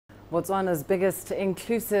Botswana's biggest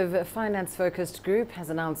inclusive finance-focused group has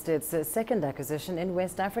announced its second acquisition in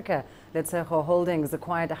West Africa. Letshego Holdings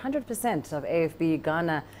acquired 100% of AFB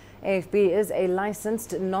Ghana. AFB is a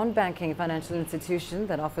licensed non-banking financial institution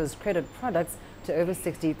that offers credit products to over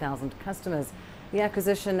 60,000 customers. The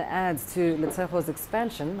acquisition adds to Letshego's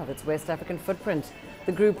expansion of its West African footprint.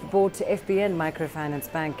 The group bought FBN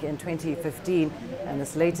Microfinance Bank in 2015, and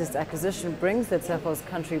this latest acquisition brings Letshego's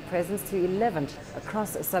country presence to 11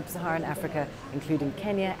 across sub-Saharan Africa, including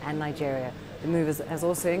Kenya and Nigeria. The move has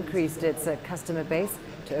also increased its customer base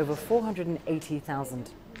to over 480,000.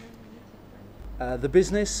 The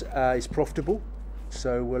business is profitable,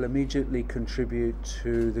 so will immediately contribute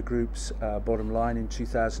to the group's bottom line in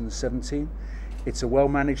 2017. It's a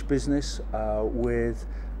well-managed business with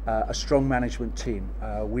a strong management team.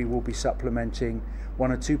 We will be supplementing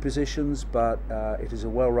one or two positions, but it is a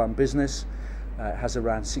well-run business. It has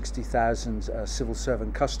around 60,000 civil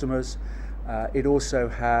servant customers. It also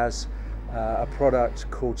has a product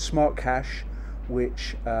called Smart Cash,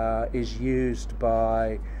 which is used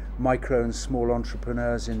by micro and small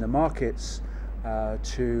entrepreneurs in the markets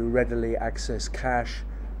to readily access cash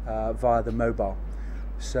via the mobile.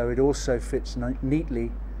 So it also fits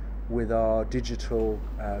neatly with our digital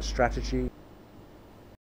strategy.